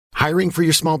Hiring for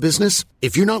your small business?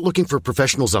 If you're not looking for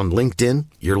professionals on LinkedIn,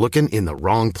 you're looking in the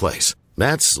wrong place.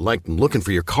 That's like looking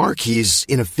for your car keys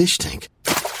in a fish tank.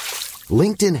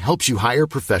 LinkedIn helps you hire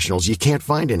professionals you can't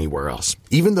find anywhere else,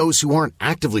 even those who aren't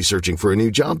actively searching for a new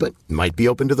job but might be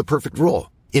open to the perfect role.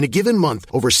 In a given month,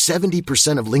 over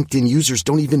 70% of LinkedIn users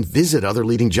don't even visit other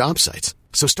leading job sites.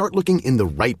 So start looking in the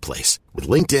right place. With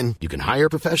LinkedIn, you can hire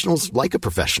professionals like a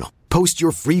professional. Post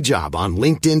your free job on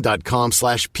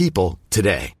linkedin.com/people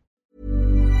today.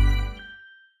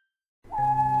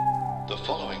 The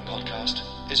following podcast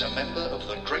is a member of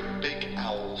the Great Big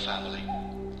Owl family.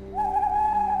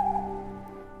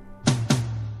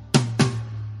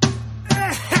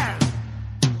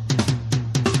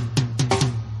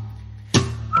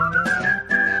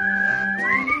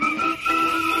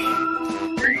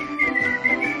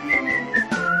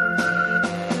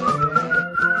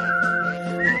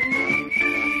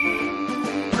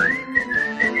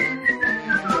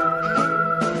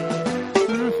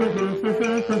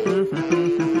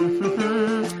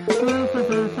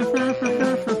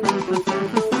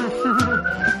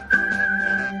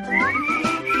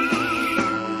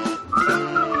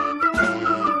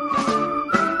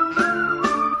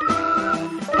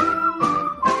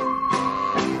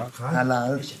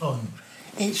 Hello. It's on.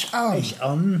 It's on. It's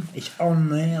on. It's on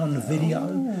there on the video,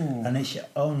 and it's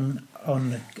on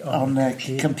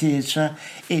the computer.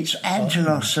 It's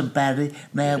Angelos and Barry.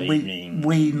 Now Good we evening.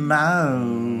 know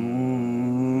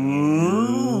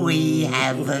we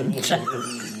haven't.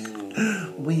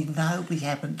 We know we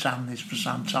haven't done this for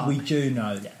some time. We do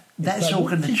know that. That's So all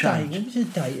what was going to the date? change. What was the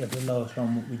date of the last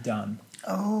one what we done?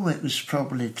 Oh, it was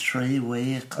probably 3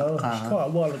 weeks. Oh, it's quite a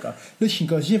while ago. Listen,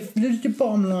 guys, the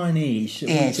bottom line is that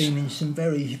Yes. we've been in some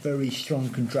very, very strong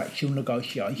contractual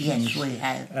negotiations. Yes, we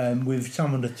have. With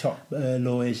some of the top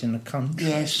lawyers in the country.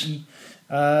 Yes.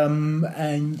 I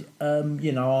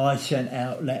sent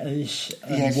out letters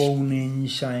and Yes.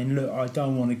 warnings saying, look, I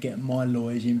don't want to get my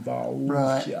lawyers involved.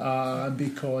 Right.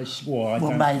 Because,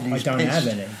 Mainly I he's don't pissed. have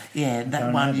any. Yeah, that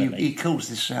Don't one, have any. he calls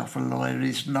himself a lawyer.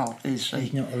 He's not, is he?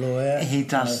 He's not a lawyer. He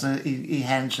does he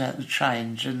hands out the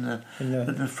change in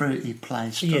the fruity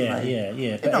place. Yeah.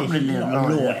 He's But not he's really not a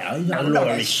lawyer. He's not a No, lawyer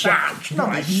not as such. such.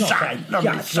 Not as such. Not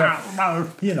as such. No.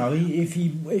 You know, if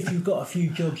you've got a few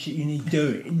jobs that you need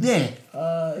doing, Yeah.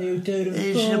 he'll do them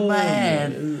He's for a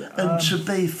man, you. and to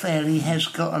be fair, he has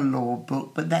got a law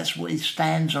book, but that's what he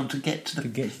stands on to get to the,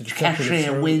 top of the cashier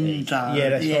fruit. window. Yeah,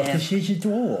 that's right, because he's a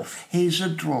dwarf. He's a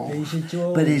dwarf. He's a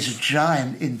dwarf. But he's a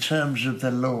giant in terms of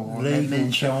the law. That Legal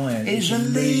means giant. He's a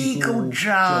legal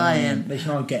giant. There's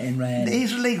no getting round it.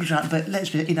 He's a legal giant, but let's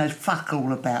be, he knows fuck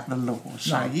all about the law.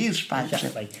 So No, you spoke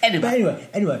exactly. to him.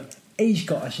 Anyway, he's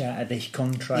got us out of this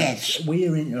contract. Yes.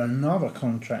 We're into another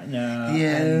contract now.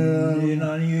 Yeah.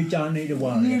 And, you don't need to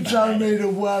worry You about don't it. need to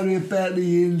worry about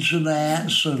the ins and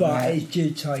outs of But that. it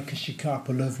did take us a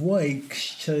couple of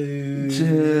weeks to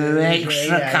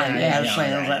Extricate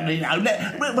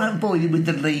ourselves. We won't bore you with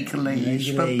the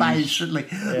legalese, but basically,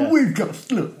 we've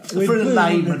got, look, for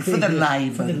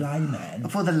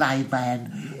the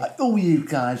layman, all you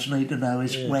guys need to know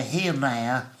is we're here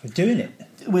now. We're doing it.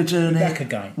 We're doing We're it. back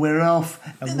again. We're off.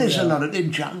 And There's we're a lot of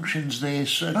injunctions there,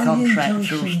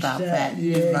 contractual stuff.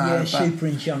 super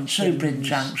injunctions. Super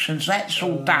injunctions. That's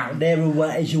all done.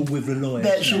 It's all with the lawyers.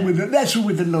 That's all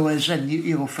with the lawyers and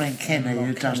your friend Kenny Not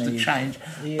who does the Kenny. change.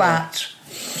 Yeah. But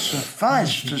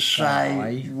suffice to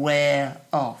say, we're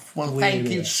off. Well, thank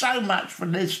you so much for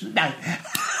listening. No.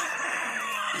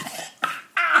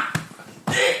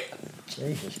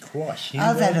 Jesus Christ.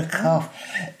 I've had a cough.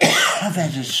 I've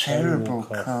had a terrible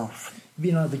cough. You've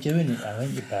been overdoing it though,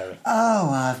 haven't you, Barry? Oh,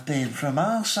 I've been from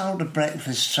arsehole to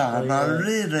breakfast time. I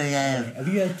really have. Have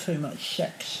you had too much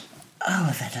sex? Oh,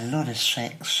 I've had a lot of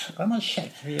sex. How much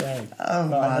sex have you had? Oh,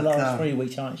 my in the last God. 3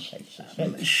 weeks, I ain't sex.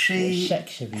 What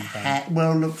sex have you done?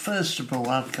 Well, look, first of all,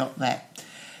 I've got that.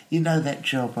 You know that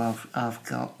job I've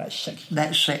got. That sex.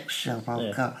 That sex job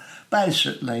I've got.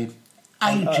 Basically,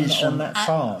 On ageism. that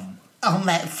farm. On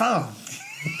that farm.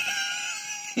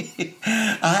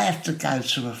 I have to go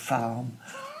to a farm.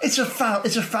 It's a farm.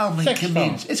 It's a farming Sex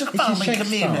community. farm. It's a It's a farming sex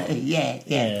community. farm.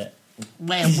 Yeah.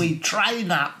 Where we train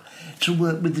up to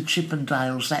work with the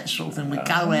Chippendales, that sort of thing. We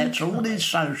go out to all these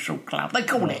social clubs. They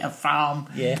call it a farm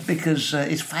because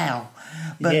it's foul.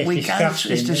 But Yeah, we go to it's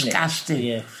isn't it? disgusting.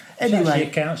 Yeah. It's actually Anyway, a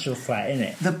council flat, isn't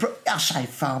it? I say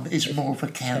farm is more of a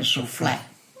council flat.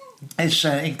 It's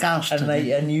in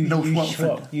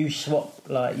Garston, you swap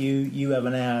like you have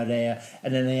an hour there,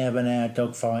 and then they have an hour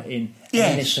dog fighting, and Yes.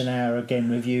 then it's an hour again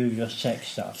with you with your sex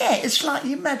stuff. Yeah, it's like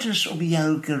you imagine a sort of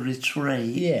yoga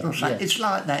retreat. Yeah, or something. yeah. It's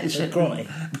like that. It's grotty.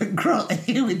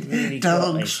 Grotty with Really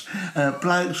dogs,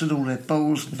 blokes with all their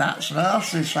balls and nuts and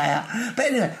arse this out. But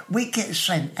anyway, we get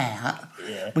sent out.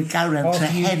 Yeah. We go round After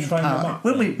to you hen train them party. up,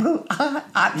 When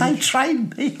they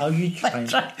train me. Oh, you train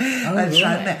them. They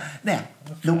train right. Now,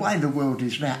 the way the world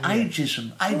is now,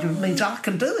 ageism means I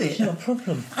can do it. It's not a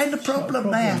problem. Ain't a problem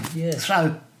now. Yeah.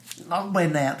 So I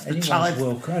went out to the Anyone's tide.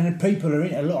 welcome. And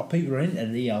a lot of people are into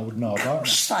the old knob, aren't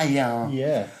they? They are.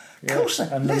 Yeah. Of course they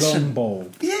And the listen, long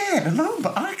ball. Yeah, the long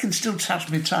ball. I can still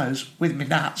touch my toes with my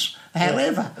nuts.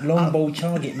 However, Long ball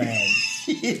target man.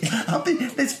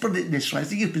 let's put it this way.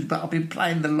 But I've been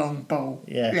playing the long ball.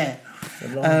 Yeah. The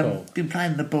long ball. Been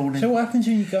playing the ball. So what happens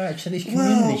when you go out to these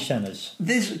community centres?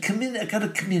 There's I go to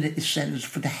community centres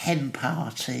for the hen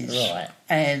parties. Right.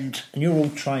 And you're all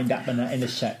trained up in the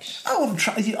sex. Oh,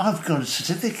 I've got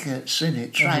certificates in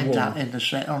it, trained up in the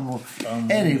set.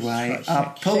 Anyway,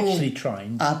 sexually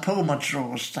trained. I pull my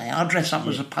drawers down. I dress up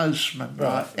as a postman,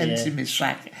 right? Empty my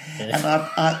sack, and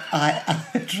I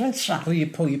dress up. Pull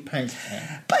your pants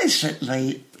down.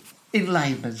 Basically, in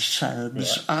layman's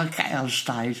terms, I get on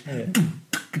stage. With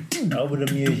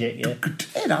the music,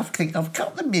 yeah. And I think I've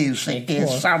got the music here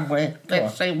somewhere.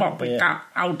 Let's see what we got.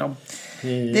 Hold on.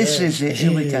 Yeah. This is it.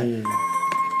 Here we go.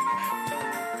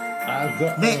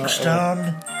 Next on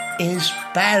is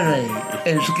Barry,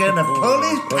 who's going to pull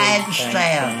his pants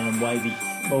down. And wave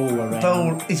his ball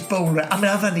around. His ball around. I mean,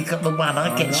 I've only got the one.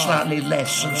 I get slightly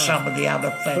less than some of the other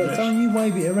But fellas. don't you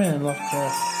wave it around like like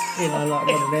one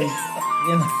of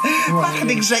them, like an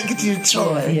executive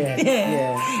toy.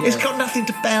 Yeah. It's got nothing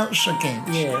to bounce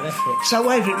against. Yeah, that's it. So I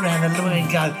wave it round and look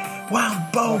and go, "Wow,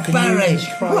 ball, Like a Barry." newman's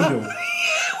cradle.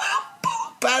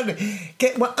 Barry.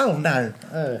 Get what? Oh no.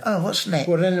 What's next?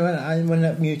 Well, then when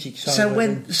that music's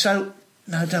on.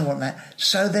 No, I don't want that.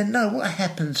 So then, no. What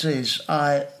happens is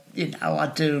I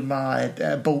do my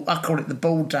ball. I call it the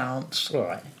ball dance.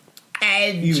 Right.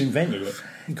 And You invented it.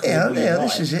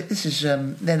 This is it. This is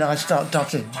then I start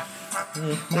dotting.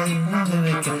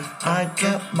 I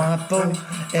got my ball,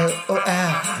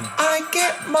 I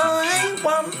get my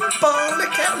one ball,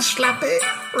 look out and slap it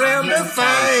round the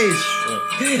face.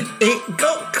 It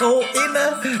got caught in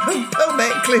a pearl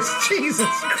necklace, Jesus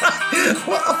Christ,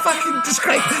 what a fucking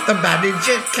disgrace. The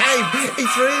manager came, he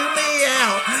threw me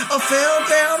out, I fell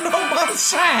down on my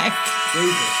sack.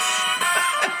 Jesus.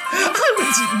 I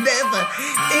was never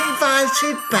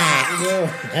invited back. Well,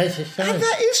 that's a shame. And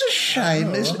that is a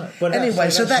shame, isn't it? Well, anyway,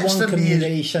 so that's one the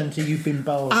community centre you've been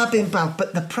bowled. I've been bowled,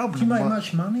 but the problem Do you make was,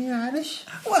 much money out of this?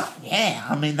 well, yeah,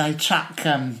 I mean, they chuck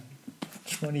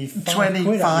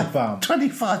 25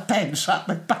 25 pence up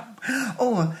my bum.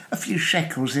 Or a few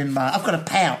shekels in my... I've got a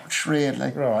pouch,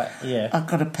 really. Right, yeah. I've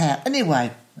got a pouch.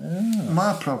 Anyway,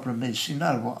 my problem is, you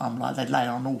know what I'm like, they lay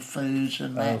on all foods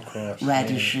and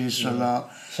radishes a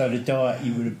lot. So the diet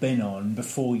you would have been on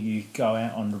before you go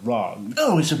out on the road.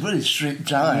 Oh, it's a really strict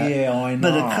diet. Yeah, I know.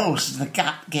 But of course, the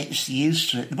gut gets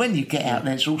used to it. When you get out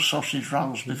there, it's all sausage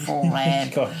rolls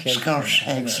beforehand, Scotch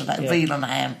eggs, and that veal and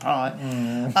ham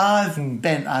pie. I've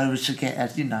bent over to get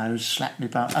a, slap me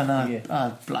butt, and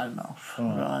I've blown off.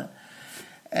 Right.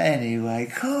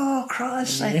 Anyway,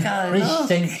 Christ's sake,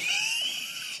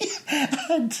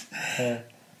 and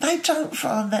they don't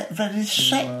find that very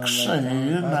sexy.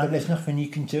 But there's nothing you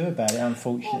can do about it,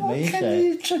 unfortunately, is What there?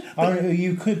 can you do?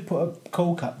 You could put a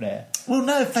cork up there. Well,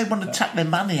 no, if they want to tuck their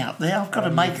money up there, I've got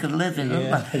to make a living,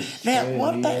 haven't I? Now,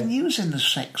 what about using the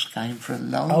sex game for a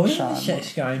long time? Oh, it's a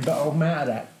sex game, but I'm out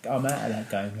of that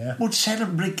game, yeah. Well, tell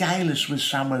them, regale us with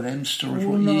some of them stories,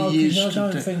 Well, what no, you used to do.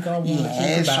 I don't think I want to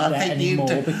think about that anymore,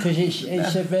 because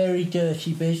it's a very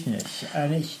dirty business,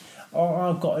 and it's...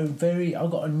 I've got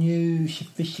a new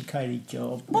sophisticated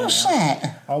job. What's now.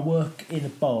 that? I work in a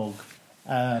bog.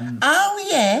 Oh,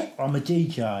 yeah. I'm a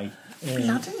DJ.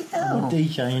 Bloody hell. I'm a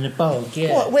DJ in a bog,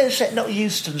 yeah. What, where's that? Not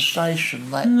Euston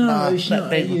Station? No, it's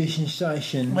not at Euston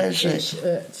Station. Where's it?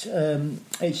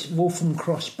 It's Waltham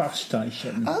Cross bus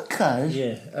station. Okay.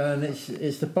 Yeah, and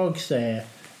it's the bog's there.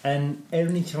 And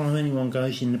every time anyone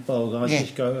goes in the bog, I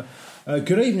just go...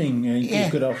 good evening,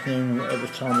 good afternoon, whatever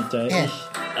time of day it is.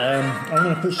 I'm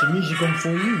going to put some music on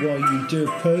for you while you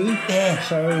do a poo. Yeah.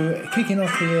 So, kicking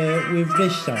off here with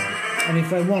this song. And if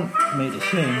they want me to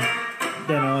sing,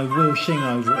 then I will sing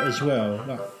over it as well.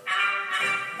 Like,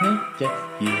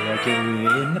 you are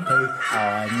doing the poo.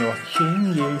 I'm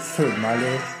watching you through my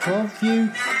little view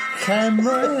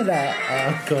camera that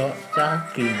I've got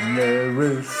stuck in the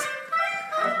roof.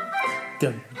 I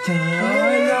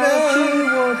love to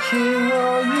watch you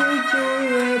while you do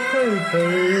a poo-poo.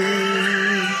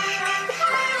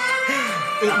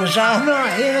 It was I'm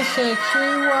not in a sexy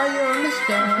way, you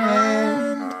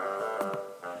understand?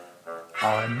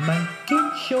 I'm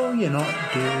making sure you're not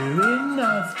doing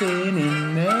nothing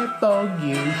in that bog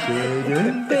you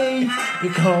shouldn't be,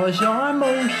 because I'm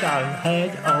also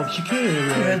head of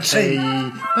security.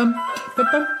 Bum, bum,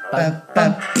 bum, bum,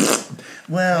 bum.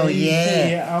 Well,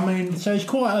 yeah. I mean, so it's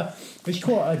quite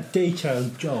a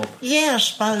detailed job. Yeah, I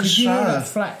suppose Because so. you know that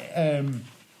flat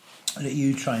that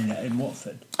you train at in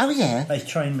Watford? Oh, yeah. They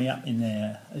trained me up in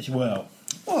there as well.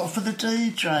 What, for the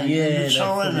DJ? Yeah, the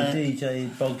toilet? for the DJ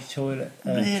bog toilet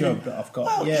Really? job that I've got.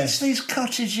 Well, yeah. it's these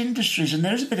cottage industries, and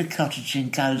there's a bit of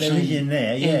cottaging goes There on. is in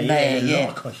there, a lot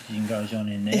of costume goes on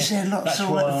in there. Is there lots that's of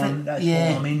why what- that's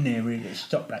yeah. why I'm in there, really, to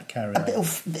stop that carry A on. bit of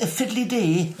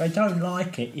fiddly-dee? They don't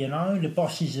like it, you know, the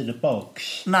bosses of the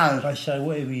bogs. No. They say,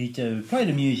 whatever you do, play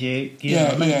the music, you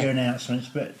Yeah, know, make yeah. your announcements,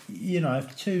 but, you know,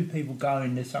 if two people go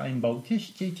in the same bog,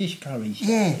 just encourage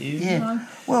Yeah, you, yeah. you know.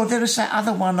 Well, there was that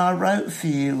other one I wrote for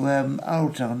you.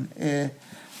 Hold on.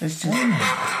 Let's just...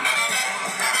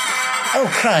 Oh,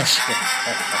 Christ.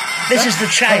 This is the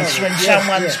chase when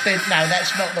someone's been... No,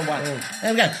 that's not the one.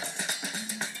 There we go.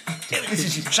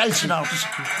 This is chasing officer.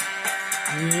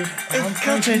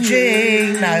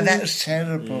 Cottaging. No, that's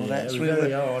terrible. That's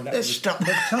really hard. Let's stop.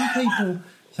 But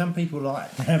some people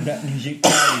like to have that music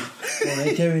played while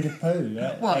they're doing the poo.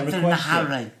 What, they're in a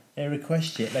hurry? They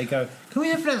request it. They go, "Can we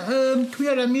have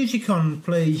that music on,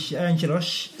 please,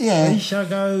 Angelos?" Yeah. Please. I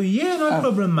go, "Yeah, no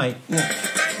problem, mate." Yeah.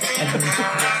 And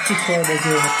just while they're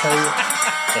doing the poo.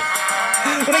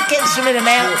 Well, it gets them in and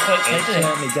out quickly, doesn't it?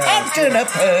 certainly does. I'm doing a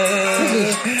poo.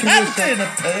 I'm doing a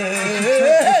poo.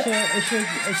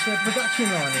 It's a production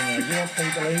line in there. You want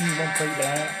people in, you want people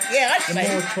out. Yeah, I The see.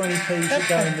 more 20p's that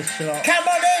go in the slot. Come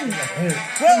on in.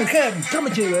 Welcome. Come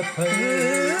and do a poo.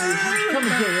 Come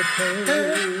and do a poo.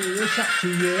 It's up to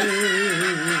you.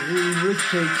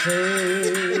 Richard.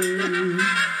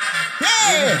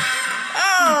 Yeah.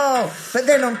 Oh, but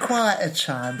then on quieter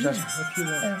times, If you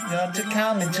want. you have to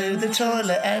come into the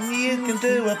toilet and you can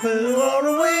do a poo or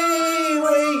a wee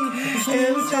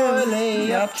in the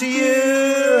toilet. Up to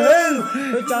you.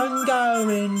 But don't go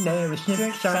in there and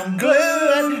sniff Some some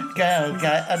glue and go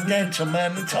get a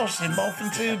gentleman and toss him off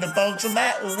into the bogs, and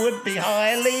that would be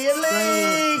highly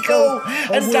illegal.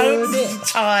 And would don't it?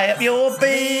 tie up your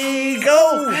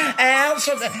beagle out.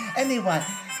 Anyway,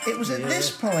 it was at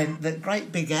this point that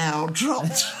Great Big Owl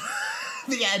dropped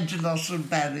the Angelos and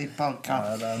Barry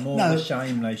podcast. More of the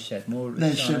same, they said. More of the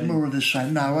They same. said more of the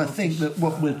same. No, I think that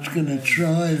what we're going to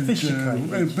try and do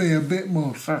Sophisticated. is be a bit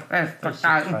more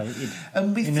sophisticated.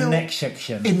 And we In the thought- next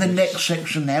section. In the next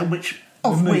section now, We're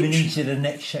moving into the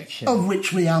next section. of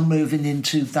which we are moving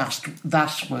into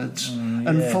thuswards,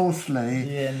 and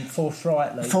fourthly, and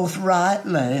forthrightly.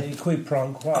 quid Quid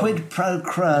pro quo. pro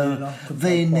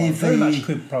Very much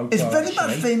quid pro quo. It's very much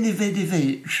actually. veni vidi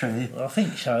vici. I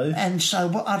think so. And so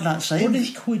what I'd like to say... What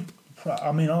is quid pro?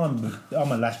 I mean, I'm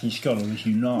a Latin scholar, as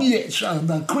you know. Yes,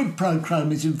 no, quid pro quo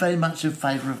is very much in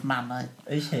favour of money.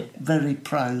 Is it? Very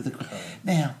pro.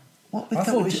 Now, what we I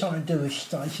thought it was thought... something to do with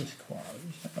status quo.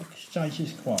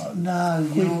 Status quo. No,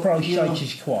 Quid pro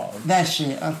status quo. That's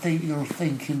it. I think you're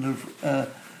thinking of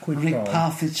Quid Rick pro.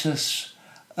 Parfitus,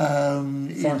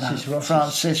 Francis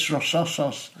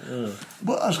Rossosos.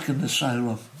 What I was going to say,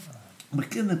 Rob, we're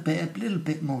going to be a little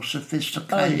bit more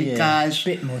sophisticated, guys. A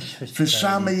bit more sophisticated. For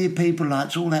some of you people,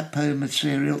 like all that poo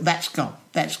material, that's gone.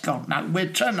 That's gone. No, we're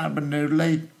turning up a new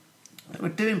lead. We're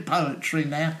doing poetry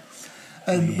now.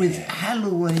 And with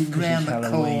Halloween round the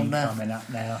Halloween corner, coming up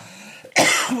now.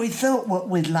 we thought what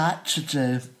we'd like to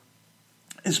do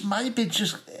is maybe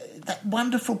just that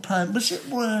wonderful poem. Was it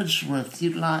Wordsworth?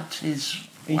 You liked his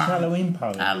Halloween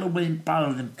poem. Halloween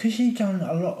poem. Because he done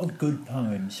a lot of good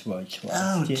poems, Wordsworth,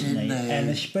 Oh, didn't didn't he? And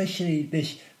especially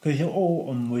this, because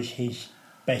autumn was his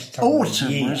best time of Autumn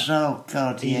year. was, oh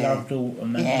God, He yeah. loved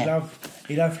autumn, and Yeah.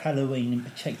 he loved Halloween in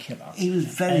particular. He was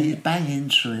very And- bang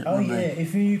into it, Oh wasn't yeah, he?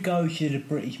 if you go to the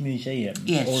British Museum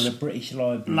Yes. or the British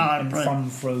Library and thumb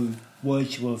through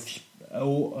Wordsworth's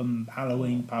autumn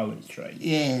Halloween poetry,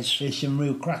 Yes. there's some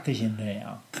real crackers in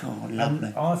there. God, lovely.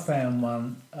 And I found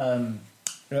one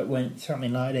that went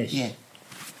something like this. Yeah.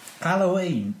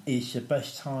 Halloween is the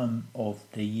best time of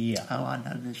the year. Oh, I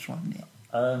know this one, yeah.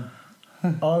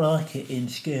 I like it in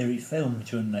scary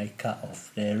films when they cut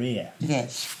off their ear.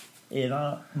 Yes. You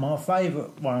know, my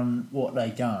favourite one, what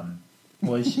they done,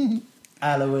 was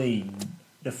Halloween,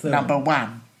 the film. Number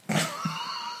one.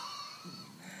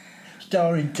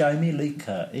 Starring Jamie Lee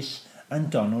Curtis and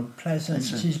Donald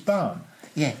Pleasence's bum.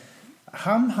 Yeah.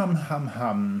 Hum, hum, hum,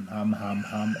 hum, hum, hum,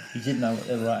 hum. He didn't know what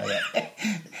they were writing at.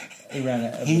 He ran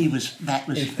it. That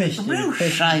was pissed. a real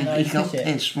shame. He got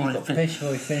pissed for it. He got pissed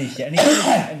before he finished it. And he put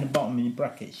that in the bottom in the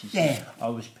brackets. He said, Yeah. I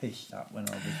was pissed up when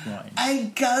I was writing.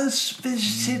 A ghost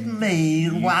visited me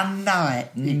one night,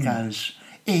 he goes.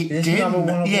 It There's didn't. another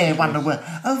one of Yeah, those. one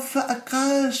of a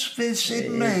ghost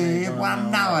visited me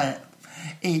one night.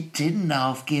 It didn't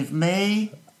half give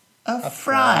me a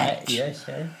fright. Yes,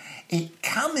 yeah. It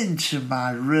come into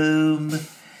my room.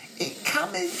 It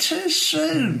come in too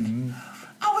soon.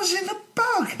 I was in a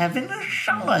bog having a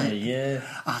shower. Yeah.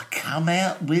 I come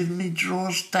out with me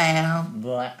drawers down.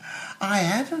 Right. I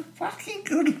had a fucking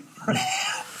good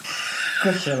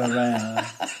Gristle around.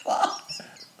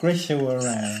 Gristle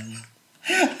around.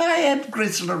 I had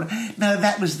gristle around. No,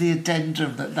 that was the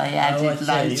addendum that they added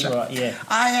later. Right, yeah.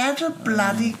 I had a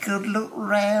bloody good look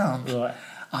round. Right.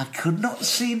 I could not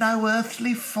see no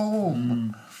earthly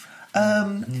form.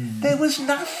 There was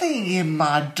nothing in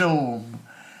my dorm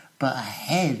but a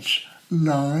head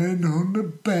lying on the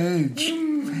bed.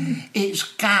 Its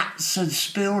guts had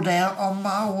spilled out on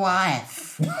my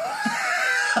wife.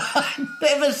 I'd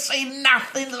never seen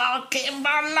nothing like it in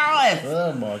my life.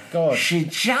 Oh, my God. She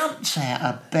jumped out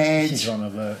of bed This is one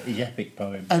of his epic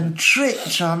poems. and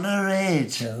tripped on her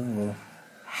head. Oh.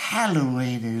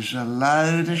 Halloween is a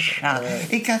load of shit.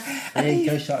 He goes, And he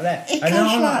goes like that. He And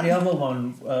goes I like like- the other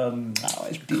one,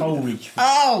 it's beautiful. Coleridge.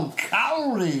 Oh,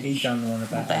 Coleridge. He done one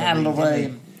about The Halloween.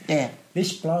 Halloween. Yeah.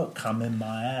 This bloke come in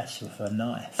my house with a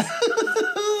knife.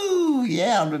 Ooh,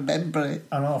 yeah, I remember it.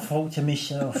 And I thought to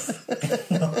myself,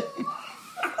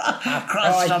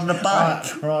 Christ on the bike.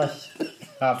 Christ.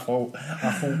 I thought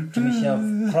to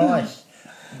myself, Christ,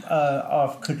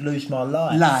 I could lose my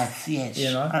life. Life, yes.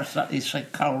 You know? That's like you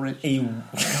said, Coleridge.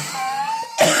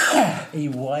 He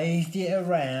waved it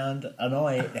around and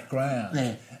I hit the ground.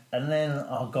 Yeah. And then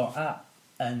I got up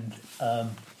and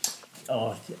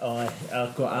I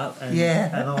got up and Yeah.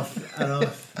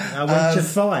 I went to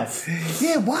 5.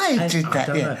 Yeah, why And did I that?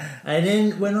 don't Yeah. know. And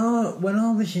then when I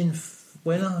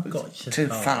got to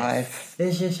 5.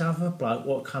 there's this other bloke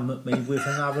what come at me with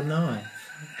another knife.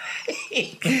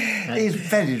 He's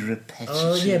very repetitive.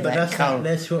 Oh yeah, but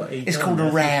that's what he. It's done. called a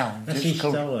That's round. That's It's his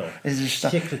called- style. it's his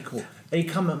style. Cyclical. He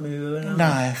come at me with another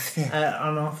Knife, yeah.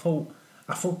 and I thought,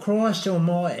 Christ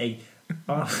Almighty.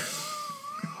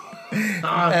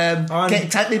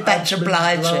 Take me back to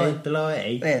Blighty.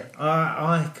 Blighty. Yeah.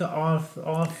 I'm going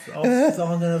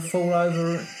to fall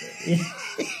over.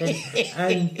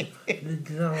 And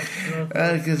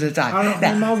Good day. I'm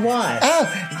Now- my wife.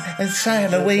 Oh, and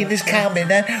Halloween is coming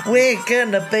and we're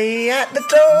gonna be at the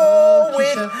door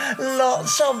with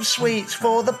lots of sweets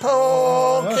for the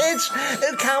poor kids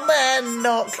who come and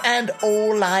knock, and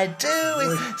all I do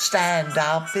is stand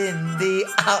up in the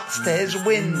upstairs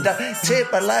window, tip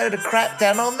a load of crap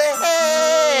down on their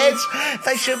heads.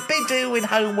 They should be doing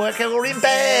homework or in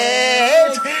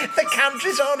bed. The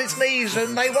country's on its knees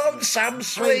and they want some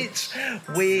sweets.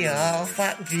 We are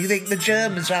fucked. Do you think the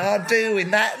Germans are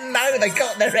doing that? No, they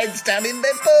got their heads down in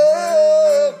their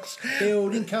books.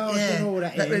 Building cars and all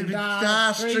that.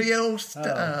 Industrial stuff.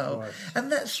 Oh,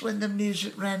 And that's when the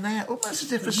music ran out. Almost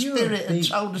as if a You're spirit big-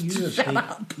 had told us to shut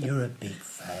up. You're a big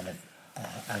fan of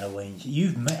Halloween.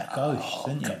 You've met a ghost,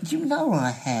 haven't you? You know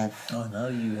I have. I know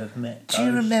you have met ghosts. Do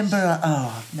you remember?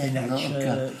 I've met In a that lot of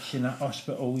ghosts. church, in that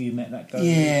hospital, you met that ghost?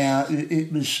 Yeah,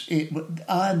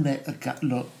 I met a guy.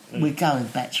 Look, we're going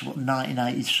back to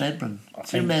 1987.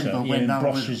 Do you remember when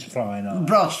Bros was flying up?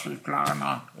 Bros was flying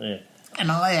up. Yeah. And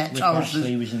I Rick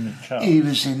Astley was in the chart. He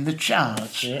was in the charts.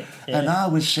 That's it, yeah. And I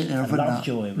was sitting there And overnight.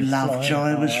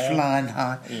 Lovejoy was flying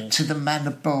high. To the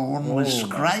Manor Ball and was Oh,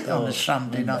 my great on a God.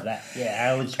 Sunday Remember night. that? Yeah,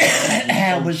 Howard's Way.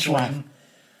 Howard's Way.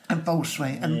 And Ball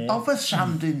Swing. And Yeah. of a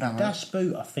Sunday night. Das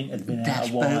Boot, I think, had been out Das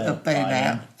a Boot while. had been by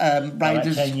out. then. About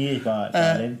Raiders. 10 years by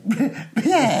then.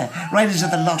 Yeah, Raiders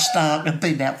of the Lost Ark have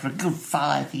been out for a good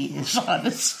 5 years, I'd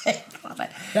have said.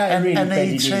 That really and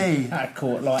bedded E.T. in. That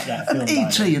caught like that film. And by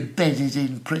E.T. then. had bedded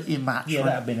in pretty much. Yeah, right?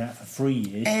 that had been out for 3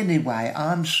 years. Anyway,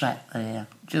 I'm sat there,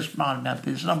 just minding my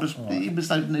business. It was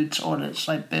those new toilets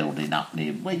they building up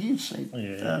near where you see.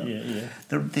 Yeah.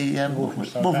 The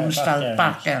Walthamstow Walthamstow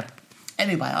Back back.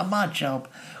 Anyway, my job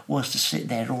was to sit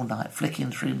there all night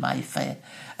flicking through Mayfair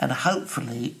and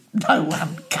hopefully no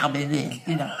one coming in,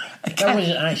 you know. That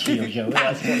wasn't actually your job.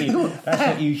 That's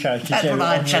what you chose to That's do what on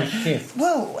I your chose. shift.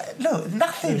 Well, look,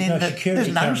 nothing There's in no the... security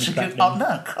There's no cameras security... back Oh, then. no,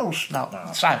 of course not.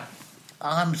 No. So,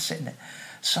 I'm sitting there.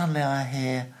 Suddenly I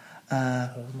hear... Oh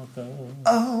my God.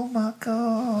 Oh my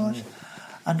God!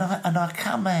 And I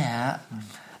come out,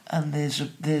 and there's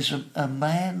a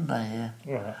man there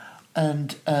Right.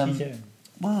 And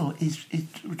well,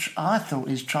 I thought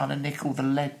he was trying to nick all the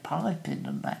lead piping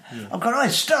and that. Yeah. I've gone, hey,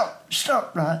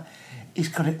 stop, right? He's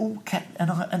got it all kept,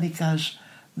 and he goes,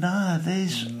 no,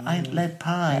 these ain't lead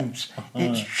pipes,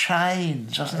 it's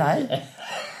chains. I said,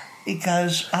 he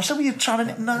goes, I said, well, you're trying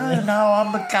to... No,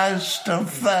 I'm the ghost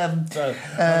of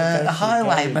a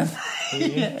highwayman.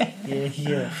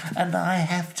 Yeah. And I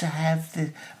have to have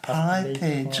the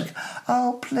piping.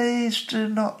 Oh, please do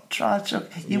not try to...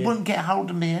 You wouldn't get hold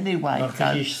of me anyway.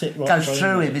 Goes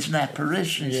through him, it's an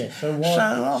apparition. Yeah. So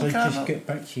just get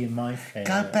back to your Mayfair.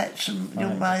 Go back to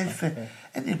your Mayfair.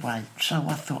 Anyway, so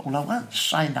I thought, well, I won't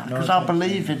say that because I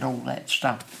believe in all that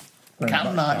stuff. A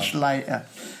couple nights later,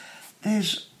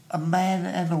 there's a man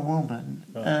and a woman,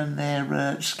 and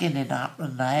they're skinning up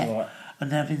and that,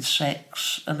 and having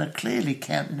sex, and they're clearly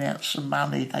counting out some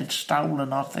money they'd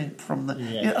stolen, I think, from the...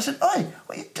 I said, oi,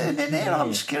 what are you doing in here?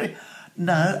 I'm scared.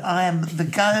 No, I am the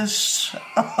ghost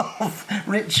of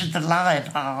Richard the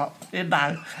Lionheart,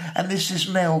 and this is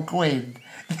Mel Gwynn.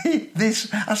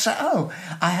 I said,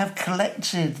 I have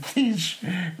collected these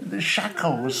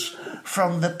shackles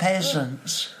from the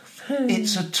peasants.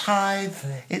 It's a tithe.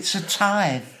 I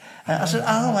said,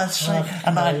 I see.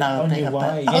 And I know a bit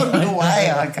about it. On the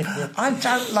way. I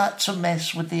don't like to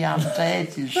mess with the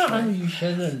undead, you see. No, you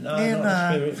shouldn't. No,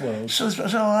 not the spirit world.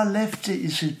 So I left it, you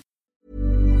see.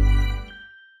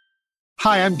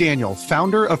 Hi, I'm Daniel,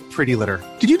 founder of Pretty Litter.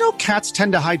 Did you know cats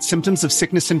tend to hide symptoms of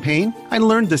sickness and pain? I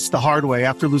learned this the hard way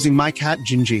after losing my cat,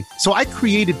 Gingy. So I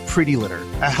created Pretty Litter,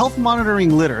 a health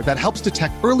monitoring litter that helps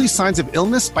detect early signs of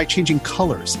illness by changing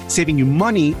colors, saving you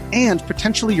money and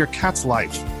potentially your cat's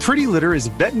life. Pretty Litter is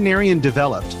veterinarian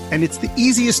developed, and it's the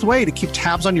easiest way to keep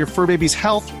tabs on your fur baby's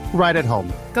health right at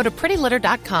home. Go to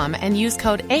prettylitter.com and use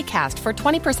code ACAST for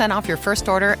 20% off your first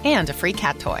order and a free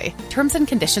cat toy. Terms and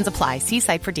conditions apply. See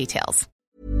site for details.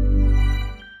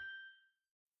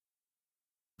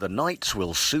 The nights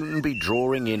will soon be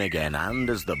drawing in again,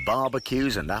 and as the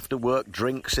barbecues and after-work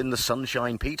drinks in the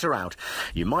sunshine peter out,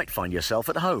 you might find yourself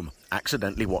at home,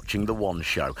 accidentally watching The One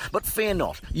Show. But fear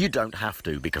not, you don't have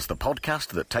to, because the podcast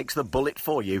that takes the bullet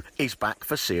for you is back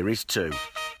for Series 2.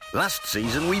 Last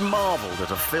season, we marvelled at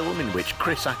a film in which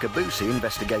Chris Akabusi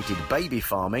investigated baby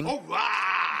farming.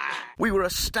 We were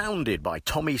astounded by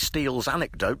Tommy Steele's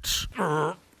anecdotes.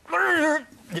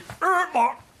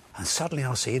 And suddenly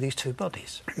I'll see these two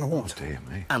bodies. Oh, dear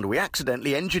me. And we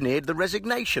accidentally engineered the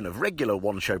resignation of regular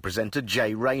one-show presenter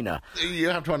Jay Rayner. You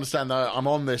have to understand that I'm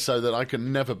on this so that I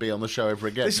can never be on the show ever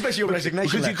again. This is basically your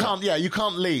resignation Because you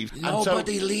can't leave.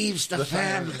 Nobody leaves the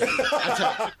family.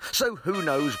 So who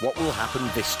knows what will happen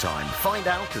this time? Find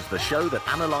out as the show that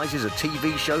analyses a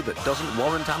TV show that doesn't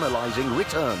warrant analysing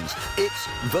returns. It's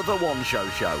The One Show,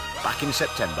 back in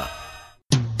September.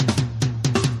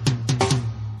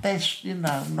 There's,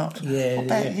 not... Yeah, what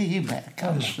about you? You better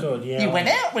come. Oh, my God, yeah. You went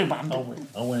out with one.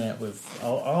 I went out with...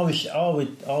 we're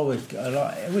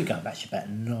going back to about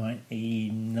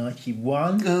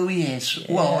 1991. Oh, yes.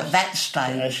 Yeah. Well, at that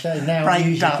stage... So now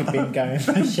music had been going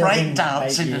for 7,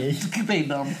 8 years.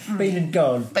 Been on. Been and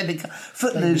gone.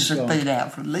 Footloose had been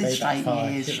out for at least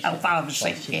 8 years. 5 or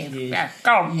 6 years. Yeah,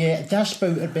 gone. Yeah, Dust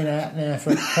Boot had been out now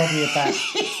for probably about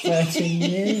 13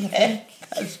 years, I think.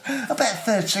 About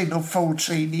 13 or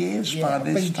 14 years by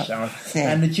this time. So.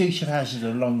 Yeah. And the Dukes of Hazzard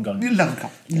are long gone.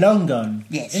 Long gone.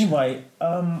 Yes. Anyway,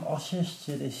 I says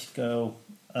to this girl,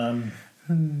 I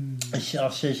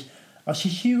says,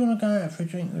 you want to go out for a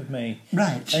drink with me?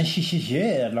 Right. And she says,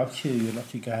 yeah, I'd love to. I'd love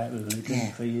to go out with a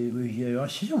drink with you. I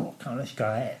says, oh, come on, let's go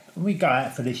out. And we go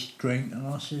out for this drink, and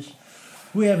I says,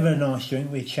 we have a nice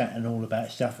drink, we're chatting all about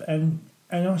stuff, and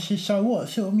I said, so what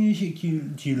sort of music do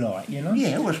you like,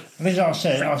 Yeah, it was... Because I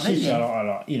said, I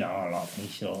like me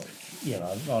sort of,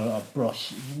 I like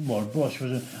Brosh. Well, Brosh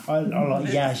was... I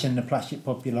like Yaz and the Plastic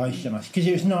Population. Because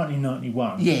it was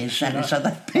 1991. Yeah, exactly. So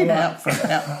they've been out for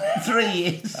about 3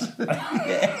 years.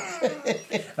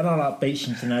 And I like Beats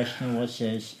International, I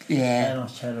says. Yeah. And I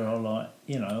tell her I like,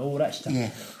 all that stuff.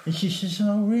 Yeah. And she says,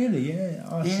 oh, really? Yeah.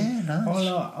 Nice.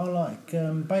 I like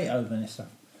Beethoven and stuff.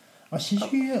 I says,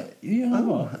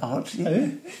 what? Odd. She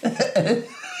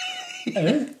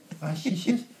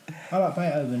says, I like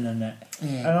Beethoven and that.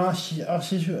 Yeah. And I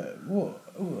says, what?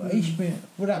 Well,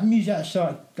 that music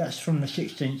that's from the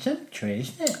 16th century,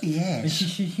 isn't it? Yes. And she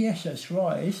says, yes, that's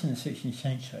right, it's in the 16th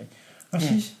century. I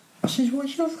says,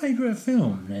 what's your favourite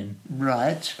film then?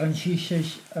 Right. And she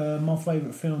says, my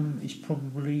favourite film is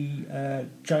probably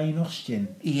Jane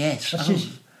Austen. Yes.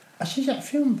 I said, that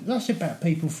film, that's about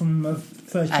people from the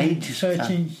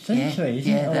 13th century,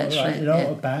 isn't it? That's right.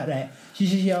 About that. She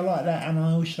says, yeah, I like that, and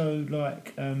I also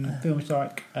like films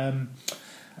like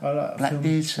I like Black films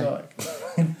Beauty.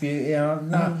 like Beauty.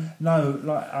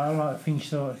 Like I like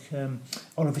things like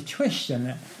Oliver Twist and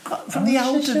that. From the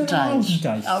olden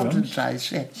days. Olden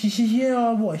days, yeah. She says, "Yeah,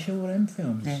 I watch all them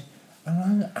films." Yeah.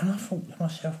 And I thought to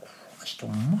myself, Christ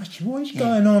almighty, what is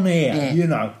going on here? Yeah. You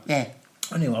know. Yeah.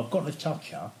 Anyway, I've got to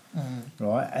touch her,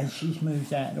 right, and she's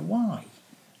moved out of the way,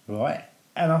 right.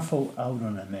 And I thought, hold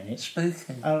on a minute.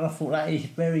 Spooky. And I thought, that is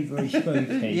very, very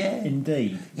spooky, Yeah.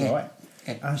 indeed, Yeah. right?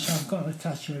 Yeah. And so I've got to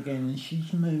touch her again, and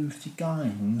she's moved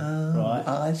again, Oh, right?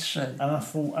 I see. And I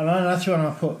thought, and that's when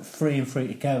I put 3 and 3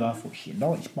 together. I thought she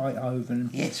likes Beethoven.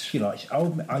 Yes. She likes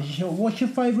old. I just thought, what's your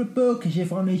favourite book? As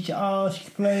if I need to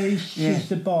ask, please. Yeah. She's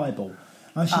the Bible.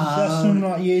 I said, that's something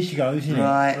like years ago, isn't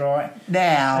Right. it? Right.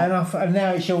 Now. And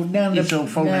now it's all It's all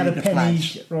falling now the into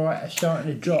pennies place. right are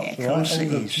starting to drop. Yeah, of right, course all it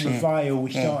the is, yeah. veil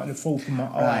is Yeah. starting to fall from my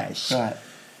Right. eyes. Right.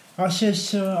 I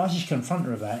says, I just confront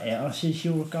her about it. I says,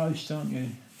 you're a ghost, aren't you?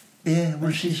 Yeah.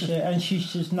 Well, And she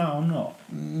says, no, I'm not.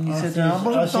 You said, I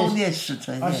wasn't born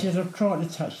yesterday. I yeah. said, I've tried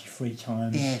to touch you 3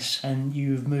 times. Yes. And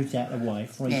you've moved out of the way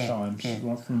 3 Yeah, times yeah.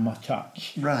 right from my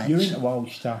touch. Right. You're into old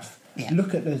stuff. Yeah.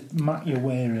 Look at the mutt you're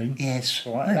wearing. Yes.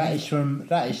 Right. That is from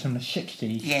the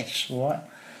 60s. Yes. Right.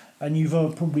 And you've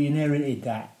probably inherited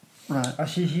that. Right. I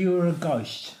says, you're a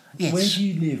ghost. Yes. Where do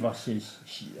you live? I says.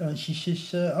 She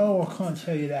says, oh, I can't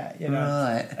tell you that. You know.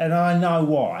 Right. And I know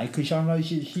why, because I know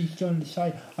she's going to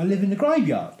say, I live in the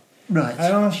graveyard. Right.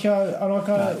 And I say,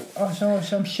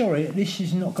 I'm sorry, this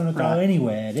is not going to go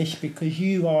anywhere, this, because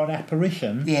you are an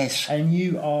apparition. Yes. And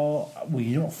you are, well,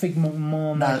 you're not a figment of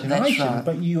my that's imagination, right.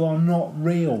 but you are not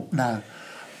real. No.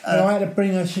 And I had to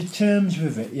bring her to terms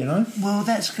with it, you know. Well,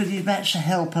 that's good. You've managed to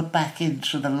help her back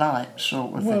into the light,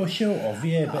 sort of Well, thing. sort of,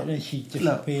 yeah, but then she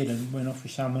disappeared and went off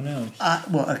with someone else.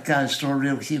 What, a ghost or a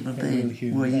real human being? real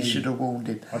human Well, you being. should have warned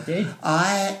him. I did.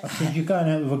 I said, you're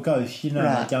going out with a ghost, you know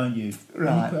Right. that, don't you?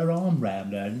 Right. And you put her arm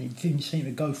round her and it didn't seem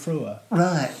to go through her.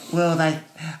 Right. Well,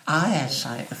 I had to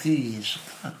say a few years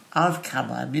ago, I've come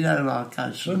home, you know, I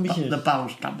go to When was the this?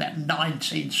 bowls club, about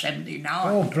 1979.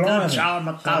 Oh, blimey. Good time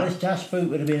ago. So this Das Boot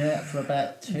would have been out for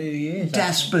about 2 years.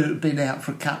 Das Boot had been out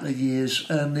for a couple of years,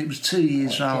 and it was 2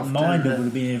 years after. Minder would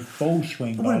have been in full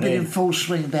swing. Would have been in full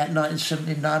swing about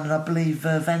 1979, and I believe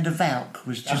Van der Valk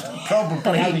was just That was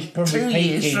probably probably 2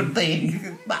 years peaking. from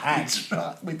being back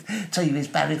with TV's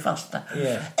Barry Foster.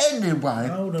 Yeah. Anyway,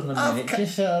 Hold on a I've minute.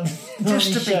 ca-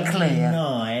 Just to be clear,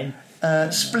 1979.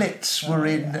 Splits were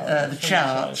in the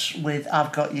charts with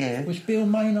I've Got You. Was Bill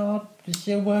Maynard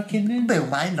still working then? Bill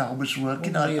Maynard was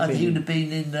working. What would he have He would have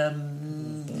been? been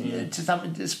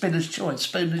in Spinner's Choice.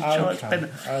 Choice.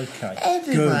 Okay.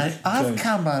 Anyway, I've good.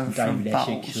 come home from David Bowls.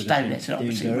 Essex would have David been Essex doing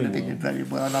obviously very would have been well. very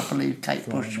well, and I believe Kate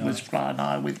Bush Flying was High. flying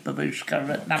high with Babushka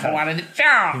at number 1 in the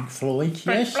chart. Pink Floyd, Pink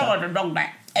yes. Floyd and all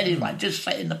that. Anyway, just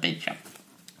setting the picture.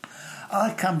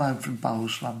 I come home from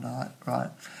Bowls one night, right?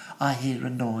 I hear a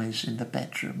noise in the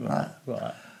bedroom, right?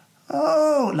 Right.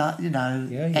 Oh, like, you know,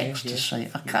 Yeah, ecstasy. yeah.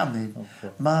 I come in. Oh,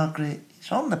 cool. Margaret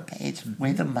is on the bed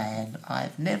with a man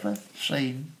I've never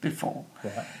seen before.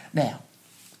 Right. Now,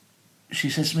 she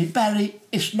says to me, Barry,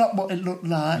 it's not what it looked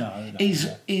like. No, he's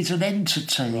an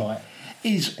entity. Right.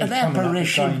 He's an He's coming out the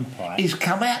apparition. drain pipe. He's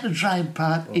come out the drain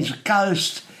pipe. Right. He's a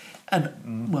ghost.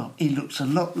 And, well, he looks a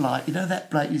lot like, you know,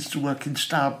 that bloke used to work in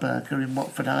Starburger in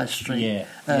Watford High Street? Yeah.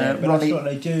 But Ronnie, that's what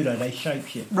they do, though. They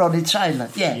shapeshift. Ronnie Taylor,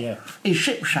 yeah. Yeah. He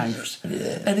ship shapes.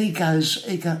 And he goes,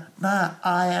 no,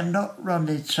 I am not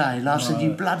Ronnie Taylor. I said,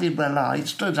 you bloody well are. He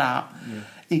stood up. Yeah.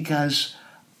 He goes,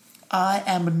 I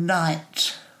am a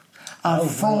knight. I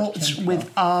fought with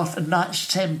Arthur, Knights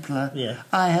Templar. Yeah.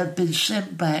 I have been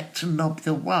sent back to knob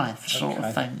the wife, sort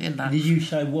of thing, you know. Did you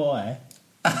say why?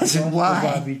 I said, why?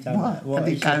 have you done that? And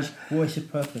he goes, what's the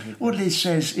purpose of it? well, he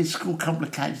says it's all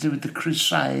complicated to do with the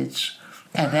Crusades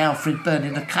and Alfred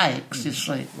burning the cakes, you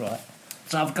see. Right.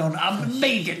 So I've gone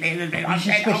immediately. I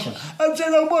said, suspicious?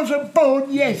 I wasn't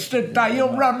born yesterday.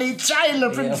 You're Ronnie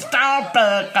Taylor from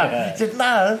Starburger. He said,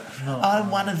 no, I'm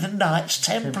one of the Knights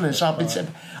Templars. I've been.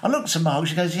 I looked at Mark.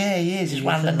 She goes, yeah, he is. He's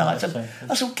one of the Knights. I said,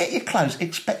 well, get your clothes,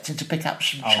 expecting to pick up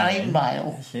some chain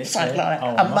mail, something like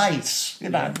that, a mace, you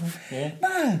know. Yeah.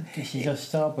 No, This is a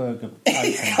Starburger.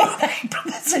 I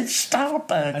said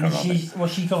Starburger. And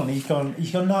what's he gone? He's gone,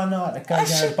 no, to go down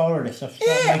and borrow this. I've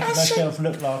Yeah, making I said- myself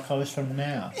look like I was from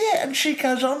now. Yeah, and she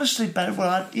goes, honestly, babe,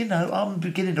 well, I'm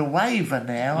beginning to waver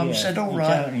now. I Yeah, said, all you're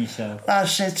right. doubting yourself. I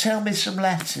said, tell me some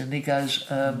Latin. He goes,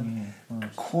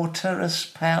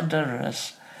 quarterus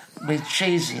pounderus. with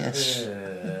cheesiest.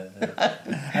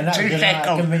 And that was enough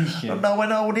to convince you. No,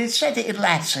 when he said it in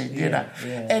Latin, you know.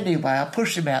 Yeah. Anyway, I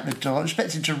pushed him out the door,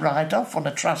 expecting to ride off on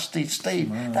a trusty steed.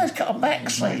 No, he's got a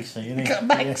maxi. He's got a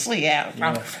maxi out.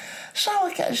 Yeah. So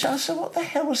I said, what the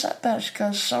hell was that about? She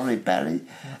goes, sorry, Barry,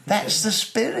 that's the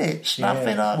spirits.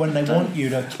 Nothing I when can they do. want you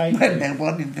to take When you. they're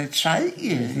wanting to take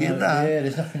you, you know. Yeah,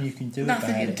 there's nothing you can do Nothing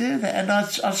about you it. do that. And I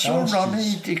saw Bastards. Ronnie,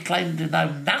 he claimed to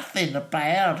know nothing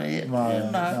about it.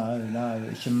 No.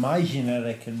 It's amazing how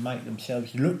they can make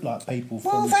themselves look like people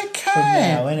Well, from, they can. from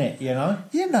now, innit, you know?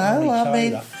 You know, Ronnie I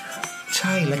mean, Taylor.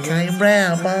 Taylor came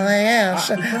round my house.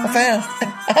 I found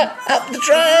up the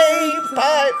drain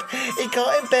pipe. He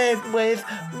got in bed with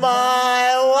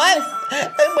my wife.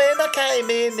 And when I came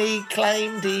in, he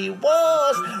claimed he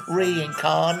was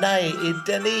reincarnated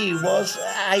and he was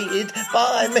hated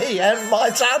by me and my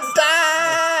son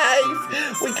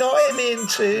Dave. We got him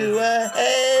into a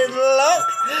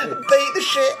headlock, beat the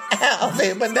shit out of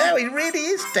him, and now he really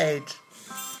is dead.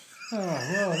 Oh,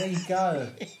 well, there you go.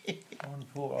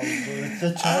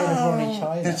 The tale of Ronnie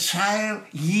Taylor. The tale,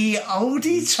 ye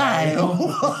oldie tale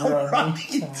of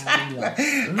Ronnie Taylor.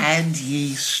 And ye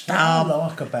What star. I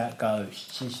like about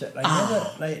ghosts is that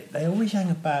they always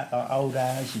hang about like old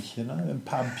houses, you know, and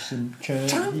pubs and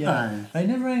churches. Don't You know. They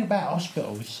never hang about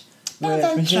hospitals. No, Where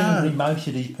they presumably don't. most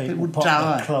of these people People pop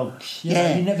die. their clogs. You Yeah.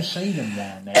 know, you never see them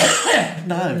down there.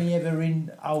 No. Only ever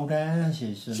in old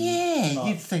houses. And, Yeah, like,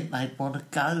 you'd think they'd want to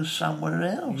go somewhere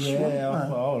else. yeah, wouldn't I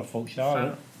they? would have thought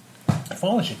so. If I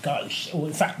was a ghost, or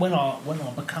in fact, when I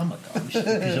become a ghost,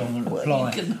 because I'm going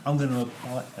to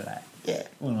apply for that. Yeah.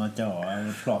 When I die,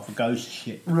 I'll apply for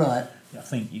ghostship. Right. I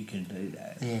think you can do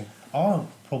that. Yeah.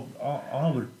 I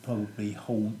would probably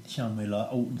haunt somewhere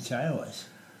like Alton Towers.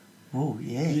 Oh,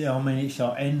 yeah. Yeah, I mean, it's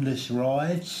like endless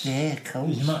rides. Yeah, of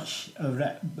course. There's much of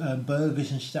that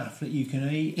burgers and stuff that you can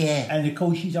eat. Yeah. And of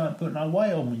course, you don't put no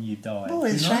weight on when you die. Oh, you know?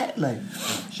 exactly.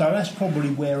 So that's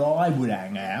probably where I would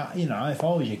hang out, you know, if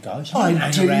I was a ghost. I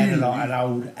wouldn't hang around in like an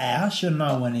old house and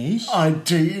no one is.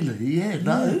 Ideally, yeah.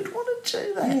 No, who'd want to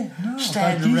do that? No,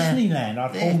 Stand like around. Disneyland.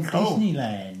 I'd haunt cool.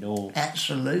 Disneyland or...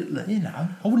 Absolutely. You know,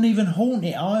 I wouldn't even haunt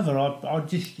it either. I'd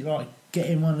just, like, get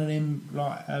in one of them,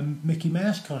 like, Mickey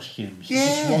Mouse costumes. Yeah.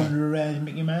 Just wander around in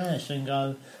Mickey Mouse and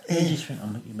go, I just think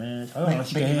I'm Mickey Mouse. I don't want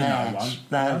to scare no one.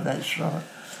 No, that's right.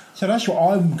 So that's what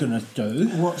I'm going to do.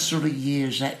 What sort of year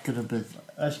is that going to be?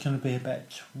 That's going to be about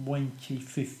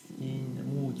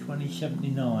 2015 or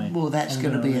 2079. Well, that's I'm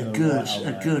going to be a live good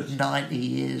while age. 90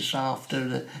 years after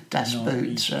the Das 90.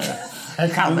 Boots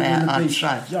That's come going out, to I'd be-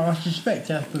 say. Yeah, I suspect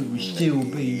that book will still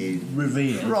be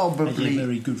revered as a Probably.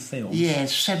 very good film. Yeah,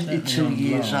 72 Certainly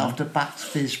years online. after Bucks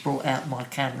Fizz brought out My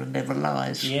Camera Never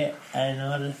Lies. Yeah, and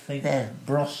I think Yeah.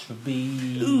 Bros would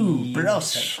be... Ooh, Bros.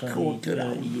 what's that, Called good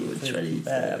 30, old 30, 20,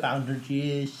 about 100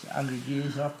 years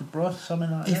after Bros,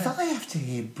 something like If that. I have to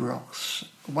hear Bros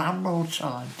one more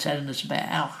time telling us about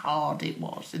how hard it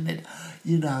was and then,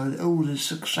 you know, all the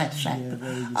success happened.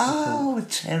 very difficult. Oh,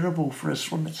 terrible for us,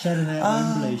 wasn't it? Selling out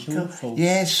Wembley, it's God. awful.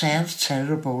 Yeah, sounds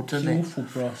terrible, doesn't It's it? awful,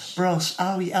 Bros. Bros,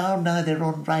 oh no, they're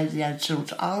on radio till.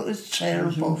 Oh, it was terrible.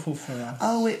 It was awful for us.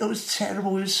 Oh, it was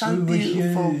terrible. It was so We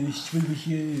beautiful. was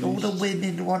used. All the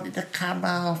women wanted to come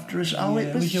after us. Oh, Yeah,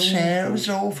 it was it was terrible. It was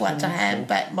awful. awful. I had to hand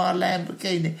back my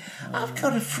Lamborghini. I've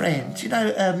got a friend, you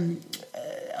know,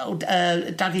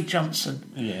 Dougie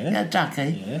Johnson. Yeah. You know,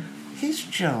 Dougie. Yeah. His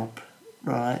job,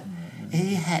 right,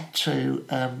 he had to,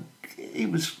 he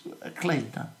was a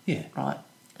cleaner. Yeah. Right.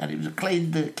 And he was a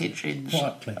clean the kitchens.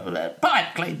 Pipe cleaner.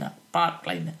 Pipe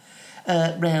cleaner.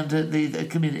 Round at the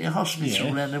community hospital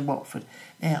Yes. round in Watford.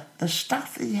 Now, the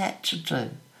stuff he had to do,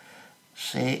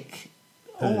 sick,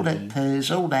 all that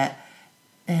poos, all that.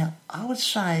 Now, I would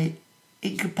say,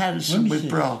 in comparison When was with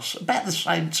this? Bros, about the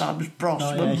same time as Bros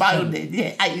Oh, were yeah,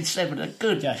 moaning, 87, a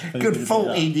good Das Boot good was a bit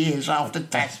 14 up. years after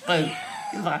Das Boot.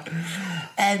 You know.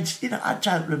 And, you know, I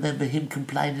don't remember him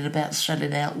complaining about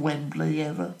selling out Wembley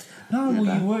ever. No, You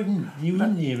well, know. you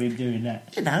wouldn't hear him doing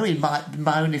that. You know, he might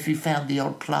moan if he found the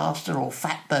odd plaster or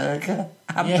fat burger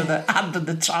under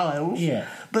the tiles. Yeah.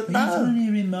 But you no. don't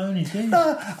hear him moaning, do you?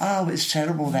 No. Oh, it's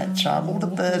terrible that time. All the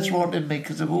birds wanted me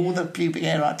because of all the pubic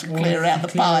hair I had to clear out the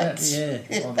pipes. Yeah.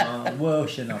 Oh, well,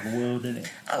 it's another world, isn't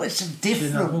it? Oh, it's a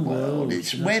different another world. world.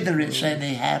 It's It's whether another it's world.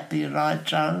 any happier, I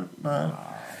don't know.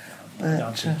 I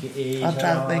don't think it is. I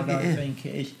don't think think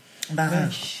it is. No.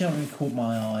 There's something caught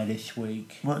my eye this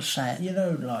week. What's that? You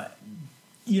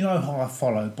know, how I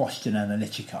follow Boston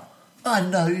Analytica. I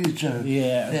know you do.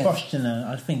 Yeah, Boston.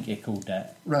 I think they're called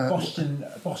that. Right.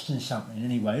 Boston something.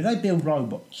 Anyway, they build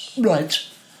robots. Right.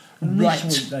 And Right.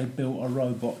 this week they built a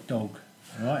robot dog.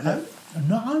 Right, look,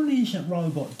 not only is it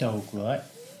robot dog, right,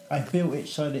 I built it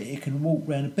so that it can walk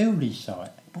around a building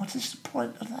site. What is the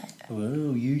point of that?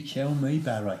 Well, you tell me,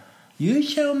 Barry. You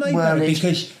tell me, Barry,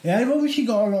 because they've obviously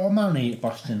got a lot of money at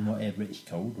Boston, whatever it's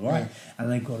called, right? Yeah.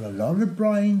 And they've got a lot of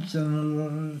brains and a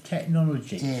lot of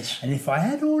technology. Yes. And if I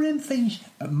had all them things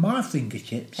at my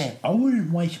fingertips, I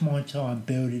wouldn't waste my time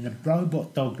building a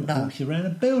robot dog that walks around a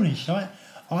building site.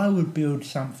 I would build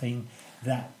something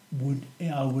that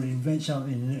I would invent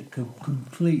something that could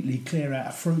completely clear out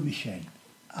a fruit machine.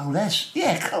 Oh,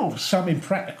 cool. Something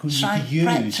practical you could use.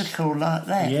 Practical like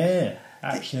that. Yeah.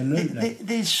 Absolutely.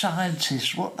 These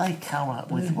scientists, what they come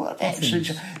up with,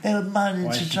 they were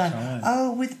moaning today.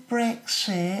 Oh, with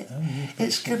Brexit,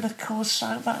 it's going to cause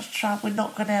so much trouble. We're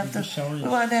not going to have we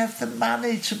won't have the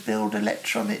money to build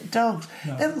electronic dogs.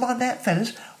 No. Never mind that,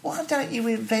 fellas. Why don't you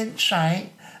invent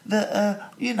something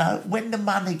that, when the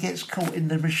money gets caught in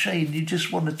the machine, you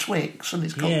just want a Twix and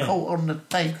it's got caught on the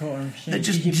thing that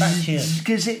just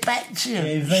gives it back to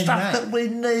you. Stuff that we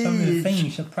need. Some of the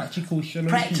things are practical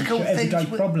solutions to everyday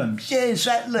problems. Yeah,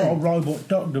 exactly. Not a robot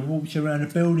dog that walks around a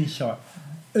building site.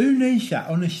 Who needs that,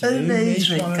 honestly? Who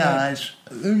needs it, guys?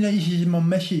 Who needs is my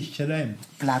message to them?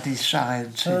 Bloody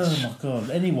scientists. Oh, my God.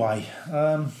 Anyway,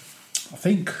 I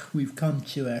think we've come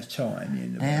to our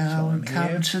time. Now we've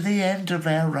come to the end of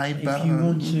our rainbow. If you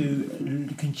want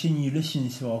to continue listening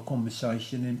to our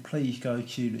conversation, then please go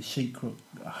to the secret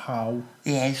hole.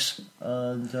 Yes.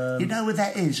 And you know what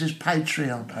that is? It's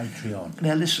Patreon.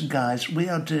 Now listen, guys, we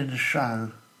are doing a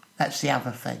show. That's the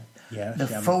other thing. Yeah, the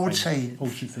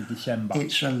 14th of December.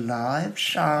 It's a live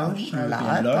show. A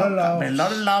lot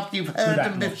of laughs. You've heard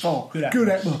them before. Good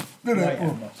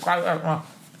atmosphere.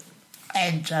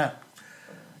 And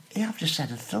I've just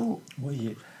had a thought. What is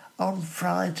it? On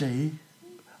Friday,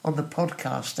 on the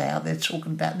podcast out, they're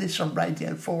talking about this on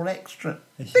Radio 4 Extra.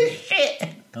 This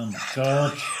shit. Oh, my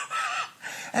God.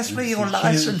 That's for your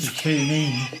licence. Tune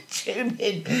in. Tune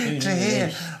in to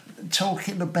hear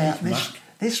talking about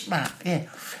this muck. Yeah.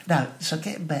 No, so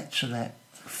getting back to that.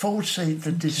 14th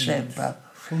of December.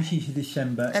 14th of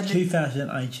December,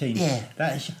 2018. Yeah.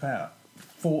 That is about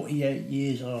 48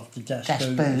 years after Das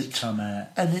Boot has come out.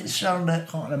 And it's on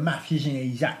the maths isn't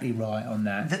exactly right on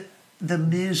that. The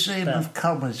Museum of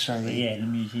Comedy. Yeah, the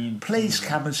Museum. Please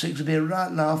come and see. It'll be a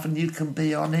right laugh, and you can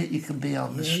be on it. You can be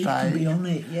on the stage. You can be on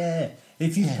it. Yeah.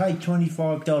 If you pay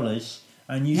 $25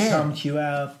 and you come to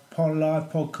our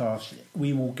live podcast,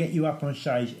 we will get you up on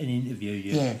stage and interview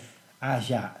you. Yeah. How's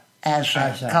that?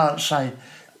 Can't say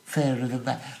fairer than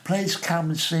that. Please come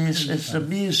and see us. It's the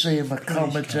Museum of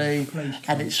Comedy,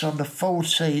 and it's on the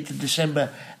 14th of December.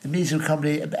 The Museum of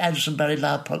Comedy, Anderson Berry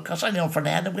Live Podcast. Only on for an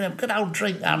hour, and we're going to have a good old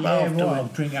drink up after. I'll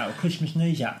drink out. Christmas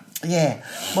knees up. Yeah.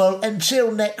 Well,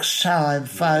 until next time,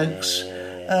 folks.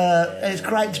 It's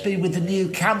great to be with the new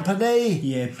company.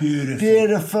 Yeah,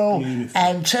 beautiful.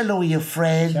 And tell all your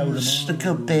friends the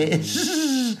good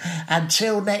bits.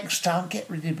 Until next time, get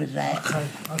rid of that.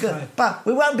 Okay. But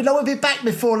we won't be long. We'll be back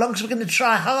before long, because we're going to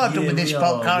try harder with this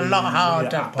podcast, a lot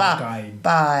harder. Bye.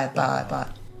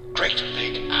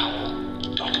 GreatBigOwl.com.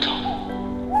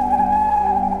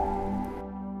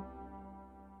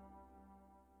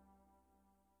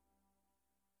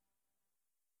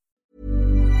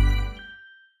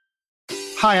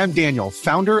 Hi, I'm Daniel,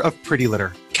 founder of Pretty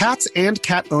Litter. Cats and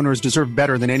cat owners deserve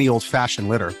better than any old-fashioned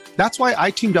litter. That's why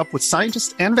I teamed up with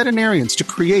scientists and veterinarians to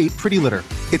create Pretty Litter.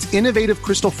 Its innovative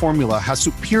crystal formula has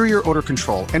superior odor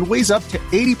control and weighs up to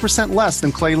 80% less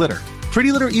than clay litter.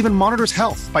 Pretty Litter even monitors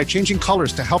health by changing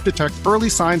colors to help detect early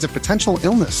signs of potential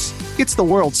illness. It's the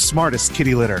world's smartest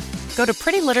kitty litter. Go to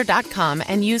prettylitter.com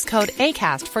and use code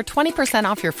ACAST for 20%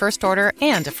 off your first order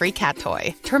and a free cat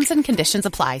toy. Terms and conditions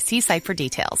apply. See site for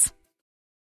details.